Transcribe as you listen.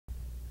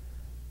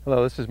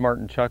Hello, this is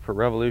Martin Chuck for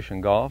Revolution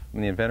Golf.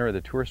 I'm the inventor of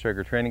the Tour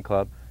Striker Training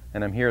Club,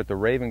 and I'm here at the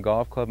Raven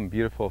Golf Club in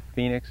beautiful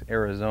Phoenix,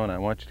 Arizona. I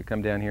want you to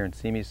come down here and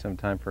see me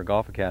sometime for a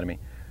golf academy.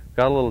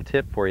 Got a little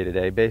tip for you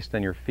today based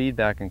on your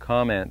feedback and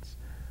comments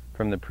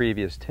from the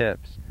previous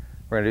tips.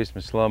 We're going to do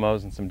some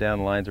slow-mos and some down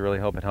the lines. I really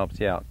hope it helps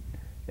you out.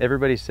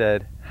 Everybody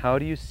said, how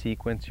do you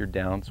sequence your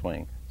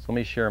downswing? So let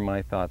me share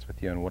my thoughts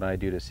with you on what I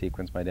do to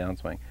sequence my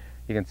downswing.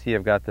 You can see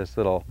I've got this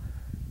little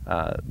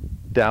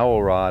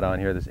dowel rod on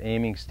here, this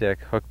aiming stick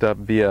hooked up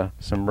via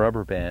some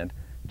rubber band,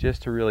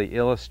 just to really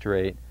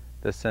illustrate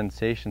the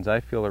sensations I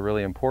feel are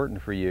really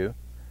important for you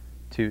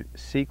to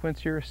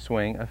sequence your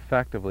swing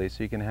effectively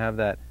so you can have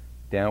that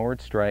downward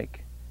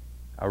strike,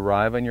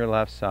 arrive on your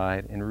left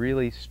side, and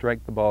really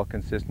strike the ball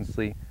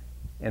consistently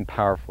and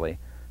powerfully.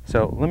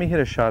 So let me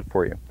hit a shot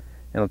for you,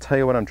 and I'll tell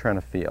you what I'm trying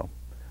to feel.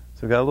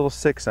 So I've got a little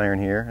 6-iron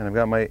here, and I've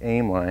got my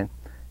aim line,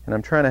 and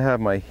I'm trying to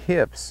have my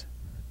hips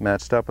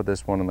matched up with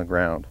this one on the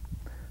ground.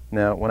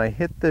 Now when I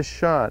hit this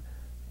shot,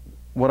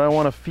 what I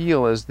want to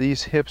feel is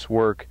these hips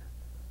work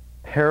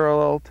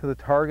parallel to the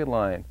target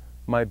line,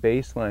 my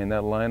baseline,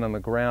 that line on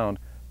the ground,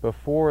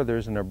 before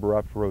there's an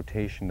abrupt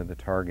rotation to the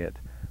target.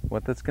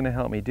 What that's going to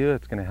help me do,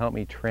 it's going to help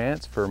me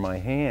transfer my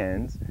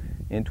hands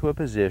into a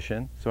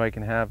position so I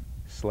can have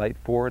slight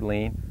forward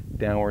lean,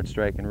 downward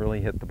strike, and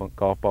really hit the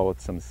golf ball with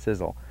some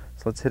sizzle.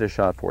 So let's hit a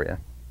shot for you.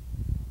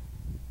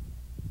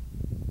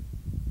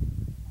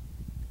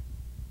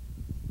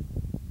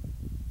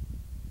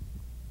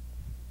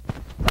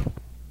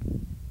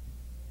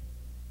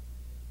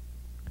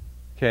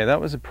 Okay,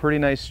 that was a pretty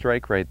nice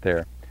strike right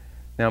there.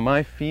 Now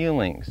my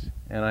feelings,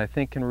 and I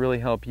think can really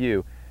help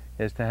you,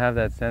 is to have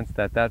that sense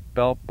that that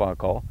belt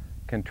buckle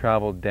can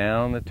travel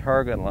down the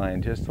target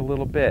line just a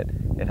little bit.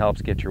 It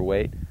helps get your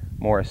weight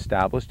more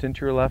established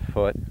into your left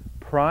foot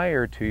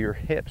prior to your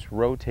hips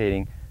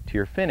rotating to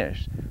your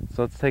finish.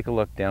 So let's take a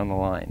look down the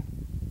line.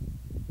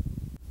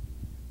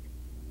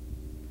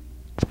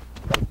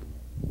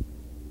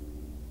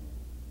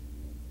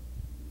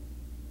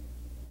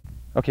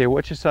 Okay,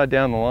 what you saw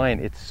down the line,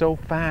 it's so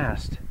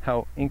fast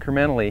how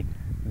incrementally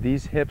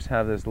these hips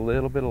have this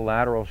little bit of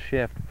lateral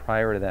shift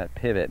prior to that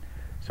pivot.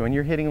 So when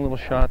you're hitting little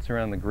shots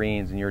around the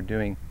greens and you're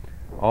doing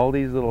all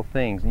these little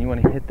things and you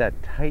want to hit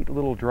that tight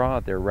little draw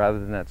out there rather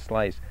than that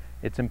slice,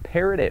 it's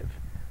imperative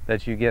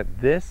that you get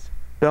this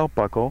belt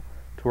buckle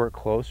to work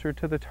closer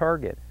to the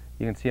target.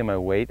 You can see how my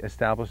weight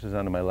establishes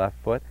onto my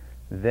left foot,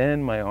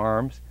 then my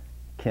arms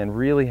can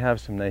really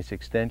have some nice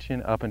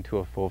extension up into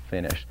a full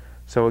finish.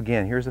 So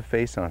again, here's a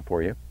face on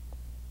for you.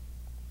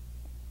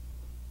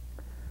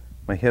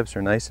 My hips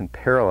are nice and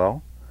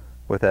parallel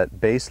with that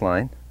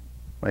baseline,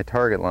 my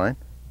target line.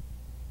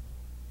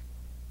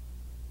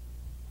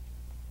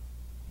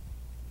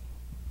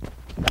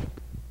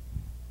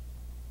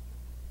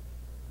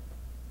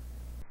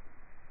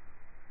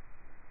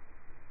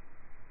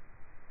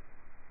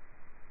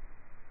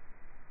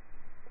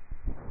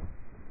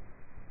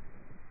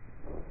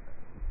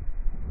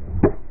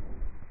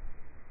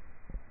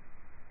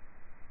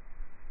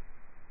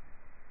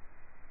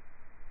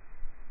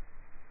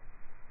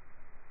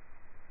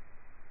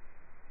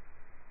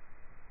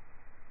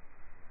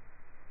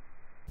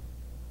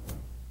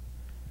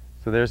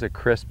 So there's a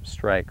crisp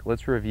strike.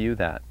 Let's review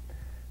that.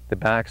 The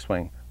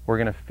backswing,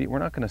 we're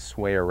not going to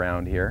sway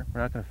around here.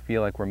 We're not going to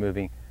feel like we're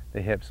moving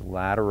the hips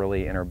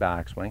laterally in our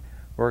backswing.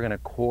 We're going to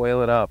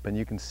coil it up, and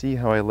you can see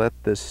how I let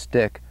this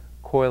stick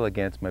coil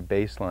against my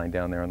baseline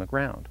down there on the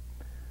ground.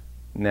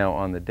 Now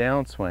on the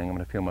downswing, I'm going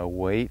to feel my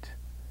weight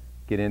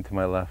get into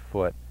my left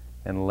foot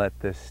and let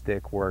this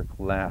stick work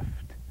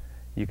left.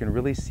 You can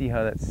really see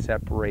how that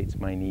separates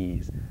my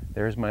knees.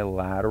 There's my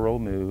lateral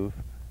move.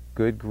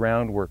 Good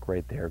groundwork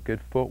right there,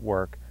 good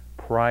footwork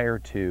prior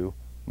to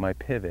my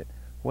pivot.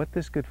 What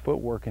this good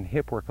footwork and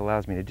hip work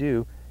allows me to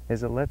do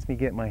is it lets me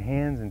get my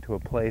hands into a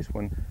place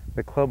when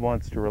the club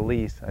wants to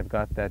release, I've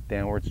got that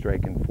downward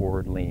strike and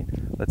forward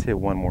lean. Let's hit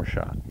one more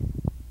shot.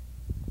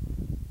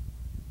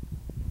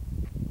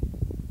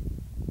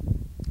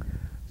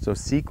 So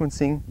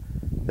sequencing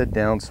the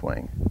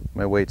downswing,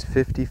 my weight's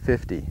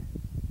 50-50.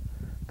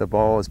 The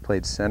ball is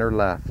played center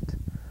left.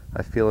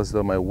 I feel as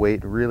though my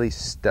weight really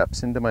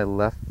steps into my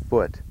left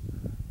foot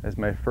as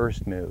my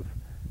first move.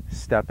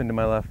 Step into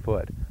my left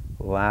foot.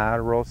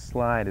 Lateral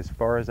slide as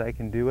far as I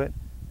can do it,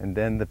 and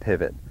then the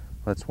pivot.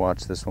 Let's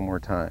watch this one more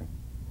time.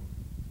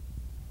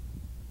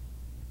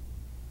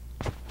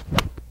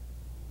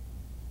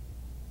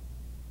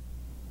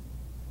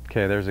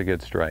 Okay, there's a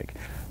good strike.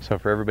 So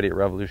for everybody at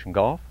Revolution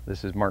Golf,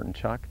 this is Martin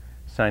Chuck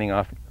signing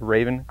off at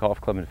Raven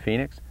Golf Club in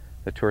Phoenix,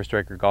 the Tour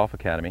Striker Golf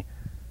Academy.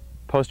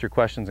 Post your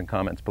questions and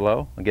comments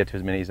below. I'll get to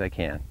as many as I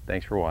can.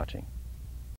 Thanks for watching.